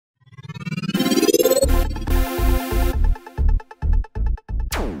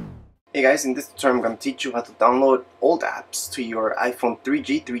Hey guys, in this tutorial I'm going to teach you how to download old apps to your iPhone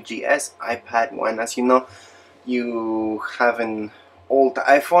 3G, 3GS, iPad 1. As you know, you have an old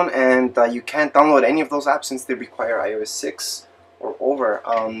iPhone and you can't download any of those apps since they require iOS 6 or over.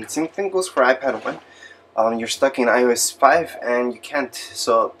 Same thing goes for iPad 1. You're stuck in iOS 5 and you can't.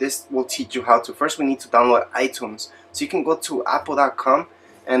 So this will teach you how to. First we need to download iTunes. So you can go to apple.com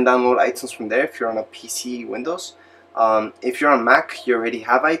and download iTunes from there if you're on a PC Windows. If you're on Mac, you already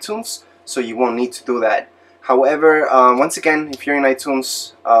have iTunes, so you won't need to do that. However, once again, if you're in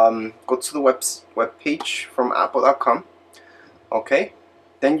iTunes, go to the web page from apple.com. Okay,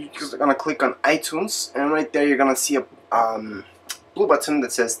 then you're just gonna click on iTunes, and right there you're gonna see a blue button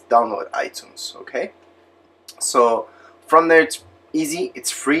that says download iTunes. Okay, so from there it's easy,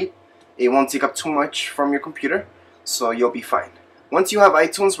 it's free, it won't take up too much from your computer, so you'll be fine. Once you have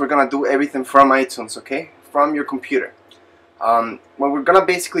iTunes, we're gonna do everything from iTunes, okay? From your computer. What we're gonna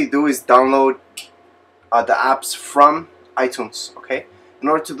basically do is download the apps from iTunes, okay? In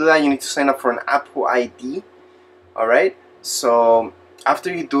order to do that, you need to sign up for an Apple ID, alright? So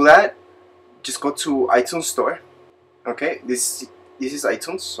after you do that, just go to iTunes Store, okay? This is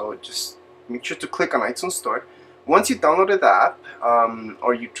iTunes, so just make sure to click on iTunes Store. Once you downloaded the app,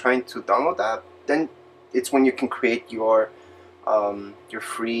 or you're trying to download the app, then it's when you can create your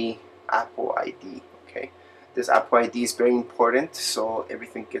free Apple ID. Okay, this Apple ID is very important, so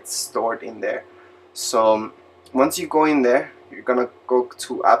everything gets stored in there. So once you go in there, you're gonna go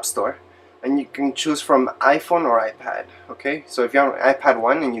to App Store, and you can choose from iPhone or iPad. Okay, so if you have an iPad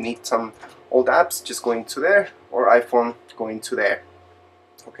 1 and you need some old apps, just go into there, or iPhone, go into there.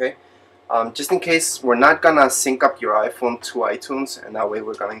 Okay, just in case, we're not gonna sync up your iPhone to iTunes, and that way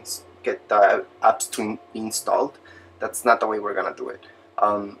we're gonna get the apps to be installed. That's not the way we're gonna do it.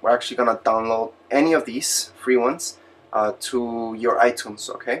 We're actually gonna download any of these free ones to your iTunes,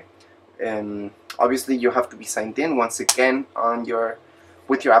 okay? And obviously you have to be signed in once again on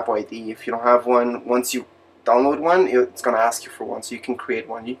with your Apple ID. If you don't have one, once you download one, it's gonna ask you for one, so you can create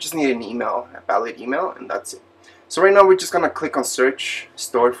one. You just need an email, a valid email, and that's it. So right now we're just gonna click on search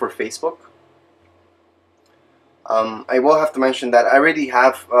store for Facebook. I will have to mention that I already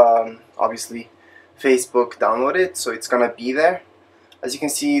have obviously Facebook downloaded, so it's gonna be there. As you can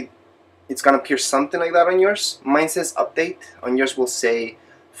see, it's gonna appear something like that on yours. Mine says update, on yours will say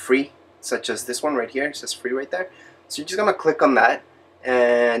free, such as this one right here. It says free right there. So you're just gonna click on that,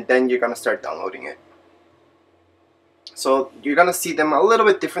 and then you're gonna start downloading it. So you're gonna see them a little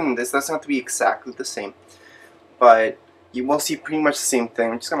bit different than this. That's not to be exactly the same, but you will see pretty much the same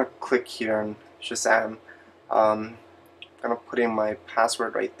thing. I'm just gonna click here on Shazam. I'm gonna put in my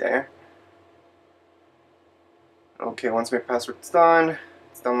password right there. Okay, once my password's done,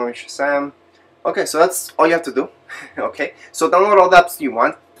 it's downloading Shazam. Okay, so that's all you have to do. Okay, so download all the apps you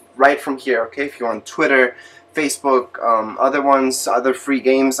want right from here. Okay, if you want Twitter, Facebook, other ones, other free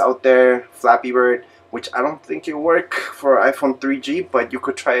games out there, Flappy Bird, which I don't think it'll work for iPhone 3G, but you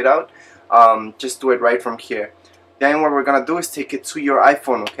could try it out. Just do it right from here. Then what we're gonna do is take it to your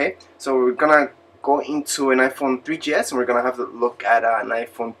iPhone. Okay, so we're gonna go into an iPhone 3GS and we're gonna have a look at an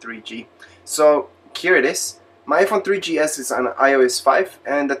iPhone 3G. So here it is. My iPhone 3GS is on iOS 5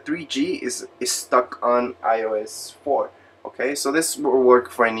 and the 3G is stuck on iOS 4. Okay, so this will work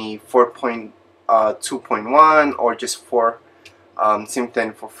for any 4.2.1 or just 4. Same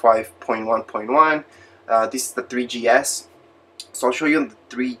thing for 5.1.1. This is the 3GS. So I'll show you the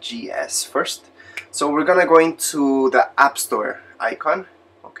 3GS first. So we're gonna go into the App Store icon.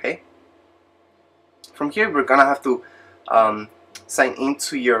 Okay. From here we're gonna have to sign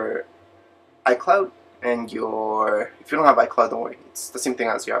into your iCloud and if you don't have iCloud, don't worry, it's the same thing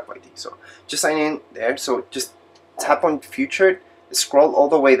as your Apple ID. So just sign in there. So just tap on Featured, scroll all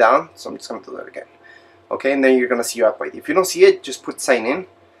the way down. So I'm just gonna do that again. Okay, and then you're gonna see your Apple ID. If you don't see it, just put sign in.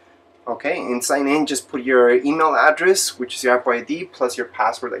 Okay, and sign in, just put your email address, which is your Apple ID, plus your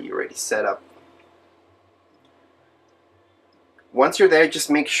password that you already set up. Once you're there, just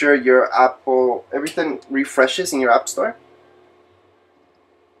make sure your everything refreshes in your App Store.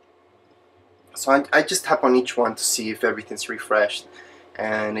 So I just tap on each one to see if everything's refreshed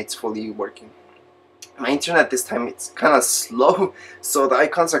and it's fully working. My internet this time, it's kind of slow, so the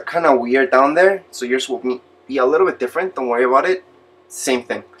icons are kind of weird down there. So yours will be a little bit different. Don't worry about it. Same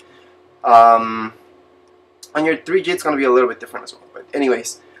thing. On your 3G, it's going to be a little bit different as well. But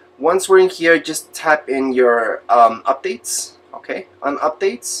anyways, once we're in here, just tap in your updates. Okay, on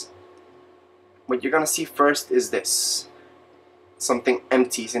updates, what you're gonna see first is this, something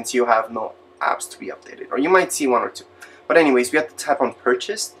empty, since you have no apps to be updated, or you might see one or two. But anyways, we have to tap on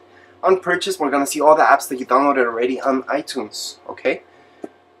purchased. On purchase, we're gonna see all the apps that you downloaded already on iTunes. Okay,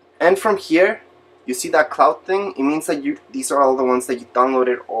 And from here, you see that cloud thing? It means that these are all the ones that you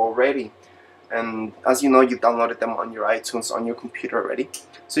downloaded already. And as you know, you downloaded them on your iTunes on your computer already.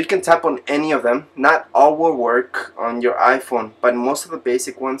 So you can tap on any of them. Not all will work on your iPhone, but most of the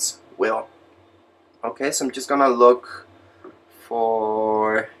basic ones will. Okay, so I'm just gonna look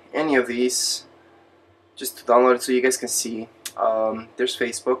for any of these just to download it so you guys can see. There's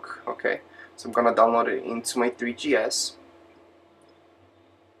Facebook. Okay, so I'm gonna download it into my 3GS.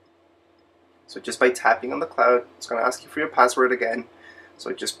 So just by tapping on the cloud, it's gonna ask you for your password again.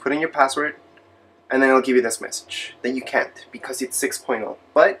 So just put in your password, and then it'll give you this message that you can't because it's 6.0.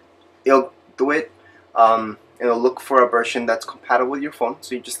 But it'll do it. It'll look for a version that's compatible with your phone.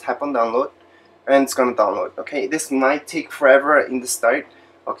 So you just tap on download, and it's gonna download. Okay, this might take forever in the start.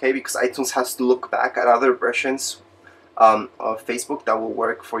 Okay, because iTunes has to look back at other versions of Facebook that will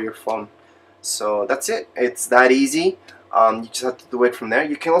work for your phone. So that's it. It's that easy. You just have to do it from there.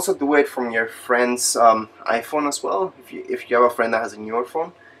 You can also do it from your friend's iPhone as well. If you have a friend that has a newer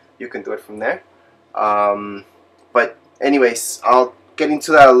phone, you can do it from there. But anyways, I'll get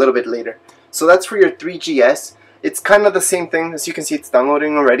into that a little bit later. So that's for your 3GS. It's kind of the same thing. As you can see, it's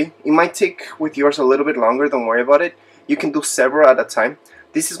downloading already. It might take with yours a little bit longer. Don't worry about it. You can do several at a time.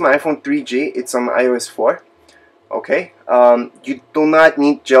 This is my iPhone 3G. It's on iOS 4. Okay. You do not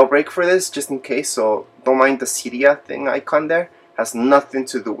need jailbreak for this, just in case. So don't mind the Cydia thing icon there. Has nothing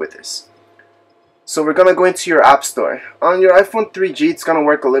to do with this. So we're gonna go into your App Store. On your iPhone 3G, it's gonna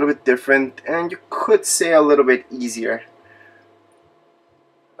work a little bit different, and you could say a little bit easier.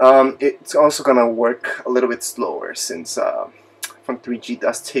 It's also gonna work a little bit slower since iPhone 3G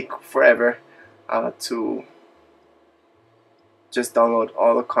does take forever to just download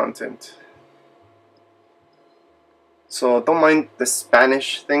all the content. So don't mind the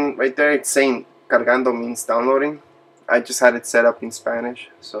Spanish thing right there. It's saying cargando means downloading. I just had it set up in Spanish.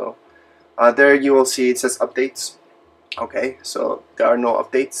 So there you will see it says updates. Okay, so there are no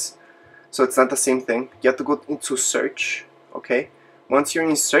updates. So it's not the same thing. You have to go into search. Okay, once you're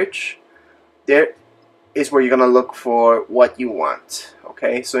in search, there is where you're gonna look for what you want.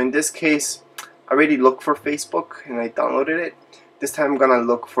 Okay, so in this case, I already looked for Facebook and I downloaded it. This time I'm gonna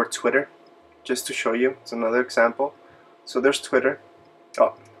look for Twitter, just to show you. It's another example. So there's Twitter.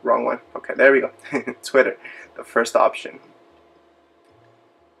 Oh, wrong one. Okay, there we go. Twitter, the first option.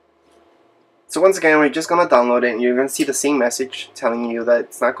 So once again, we're just gonna download it, and you're gonna see the same message telling you that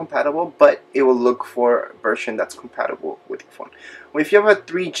it's not compatible, but it will look for a version that's compatible with your phone. Well, if you have a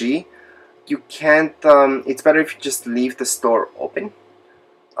 3G, you can't. It's better if you just leave the store open.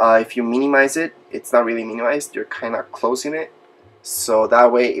 If you minimize it, it's not really minimized. You're kind of closing it, so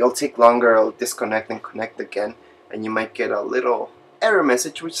that way it'll take longer. It'll disconnect and connect again, and you might get a little error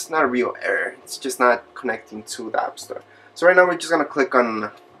message, which is not a real error. It's just not connecting to the App Store. So right now we're just gonna click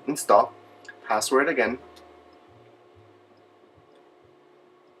on install. Password again.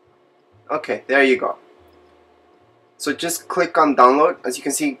 Okay, there you go. So just click on download. As you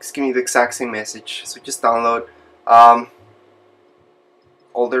can see, it's giving me the exact same message. So just download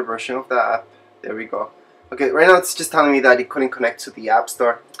older version of the app. There we go. Okay, right now it's just telling me that it couldn't connect to the App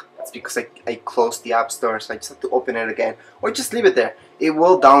Store. That's because I closed the App Store, so I just have to open it again. Or just leave it there. It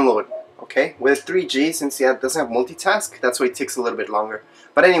will download. Okay, with 3G, since it doesn't have multitask, that's why it takes a little bit longer.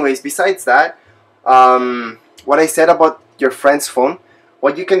 But anyways, besides that, what I said about your friend's phone,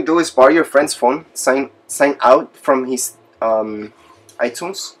 what you can do is borrow your friend's phone, sign out from his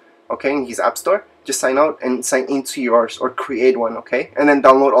iTunes, okay, in his App Store. Just sign out and sign into yours, or create one, okay, and then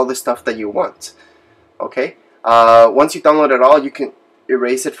download all the stuff that you want, okay. Once you download it all, you can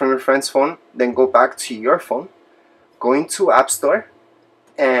erase it from your friend's phone, then go back to your phone, go into App Store,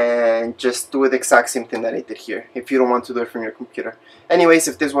 and just do the exact same thing that I did here if you don't want to do it from your computer. Anyways,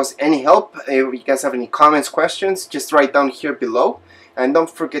 if this was any help, if you guys have any comments, questions, just write down here below, and don't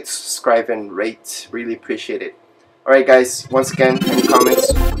forget to subscribe and rate. Really appreciate it. Alright guys, once again, any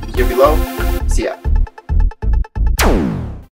comments here below. See ya.